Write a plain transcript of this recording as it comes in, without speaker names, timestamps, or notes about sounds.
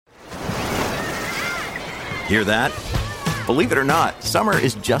Hear that? Believe it or not, summer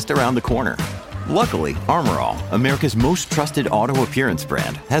is just around the corner. Luckily, Armor All, America's most trusted auto appearance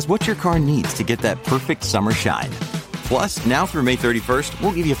brand, has what your car needs to get that perfect summer shine. Plus, now through May 31st,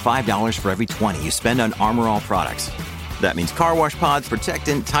 we'll give you $5 for every $20 you spend on Armor All products. That means car wash pods,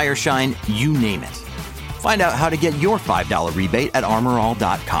 protectant, tire shine, you name it. Find out how to get your $5 rebate at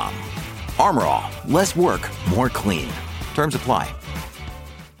armorall.com. Armor All, less work, more clean. Terms apply.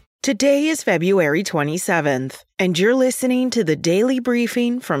 Today is February 27th, and you're listening to the Daily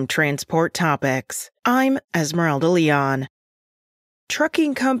Briefing from Transport Topics. I'm Esmeralda Leon.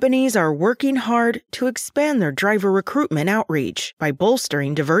 Trucking companies are working hard to expand their driver recruitment outreach by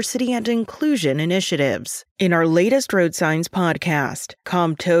bolstering diversity and inclusion initiatives. In our latest Road Signs podcast,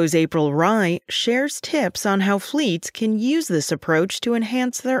 ComTow's April Rye shares tips on how fleets can use this approach to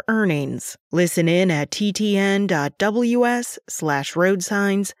enhance their earnings. Listen in at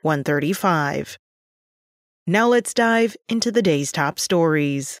ttn.ws/roadsigns135. Now let's dive into the day's top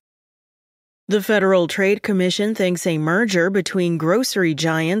stories. The Federal Trade Commission thinks a merger between grocery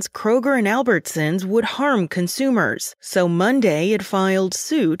giants Kroger and Albertsons would harm consumers, so Monday it filed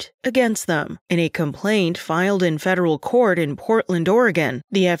suit against them. In a complaint filed in federal court in Portland, Oregon,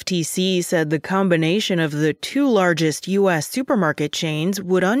 the FTC said the combination of the two largest U.S. supermarket chains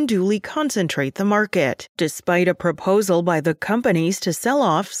would unduly concentrate the market, despite a proposal by the companies to sell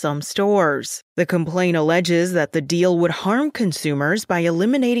off some stores. The complaint alleges that the deal would harm consumers by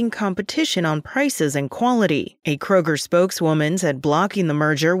eliminating competition on prices and quality. A Kroger spokeswoman said blocking the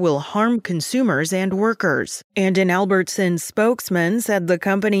merger will harm consumers and workers. And an Albertsons spokesman said the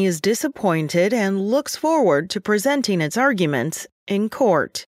company is disappointed and looks forward to presenting its arguments in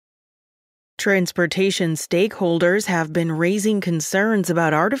court. Transportation stakeholders have been raising concerns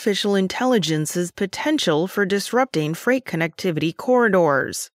about artificial intelligence's potential for disrupting freight connectivity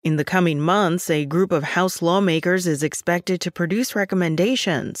corridors. In the coming months, a group of House lawmakers is expected to produce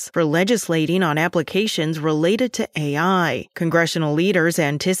recommendations for legislating on applications related to AI. Congressional leaders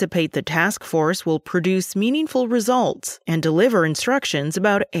anticipate the task force will produce meaningful results and deliver instructions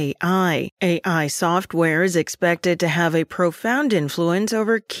about AI. AI software is expected to have a profound influence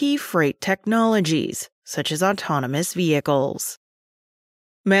over key freight technologies, such as autonomous vehicles.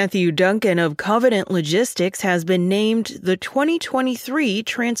 Matthew Duncan of Covenant Logistics has been named the 2023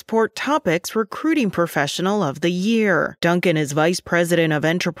 Transport Topics Recruiting Professional of the Year. Duncan is Vice President of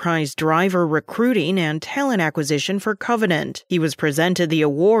Enterprise Driver Recruiting and Talent Acquisition for Covenant. He was presented the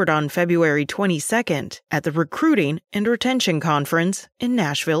award on February 22nd at the Recruiting and Retention Conference in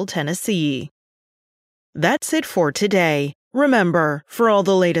Nashville, Tennessee. That's it for today. Remember, for all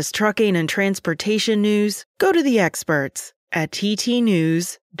the latest trucking and transportation news, go to the experts at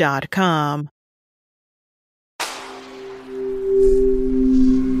ttnews.com.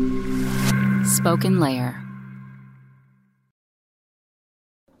 Spoken Layer.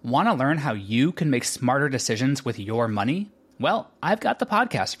 Want to learn how you can make smarter decisions with your money? Well, I've got the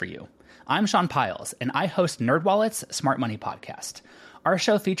podcast for you. I'm Sean Piles, and I host NerdWallet's Smart Money Podcast. Our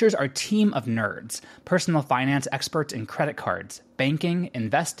show features our team of nerds, personal finance experts in credit cards, banking,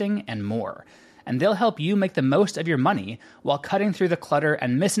 investing, and more. And they'll help you make the most of your money while cutting through the clutter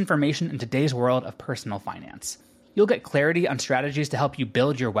and misinformation in today's world of personal finance. You'll get clarity on strategies to help you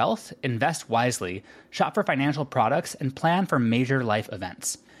build your wealth, invest wisely, shop for financial products, and plan for major life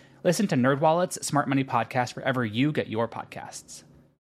events. Listen to NerdWallet's Smart Money Podcast wherever you get your podcasts.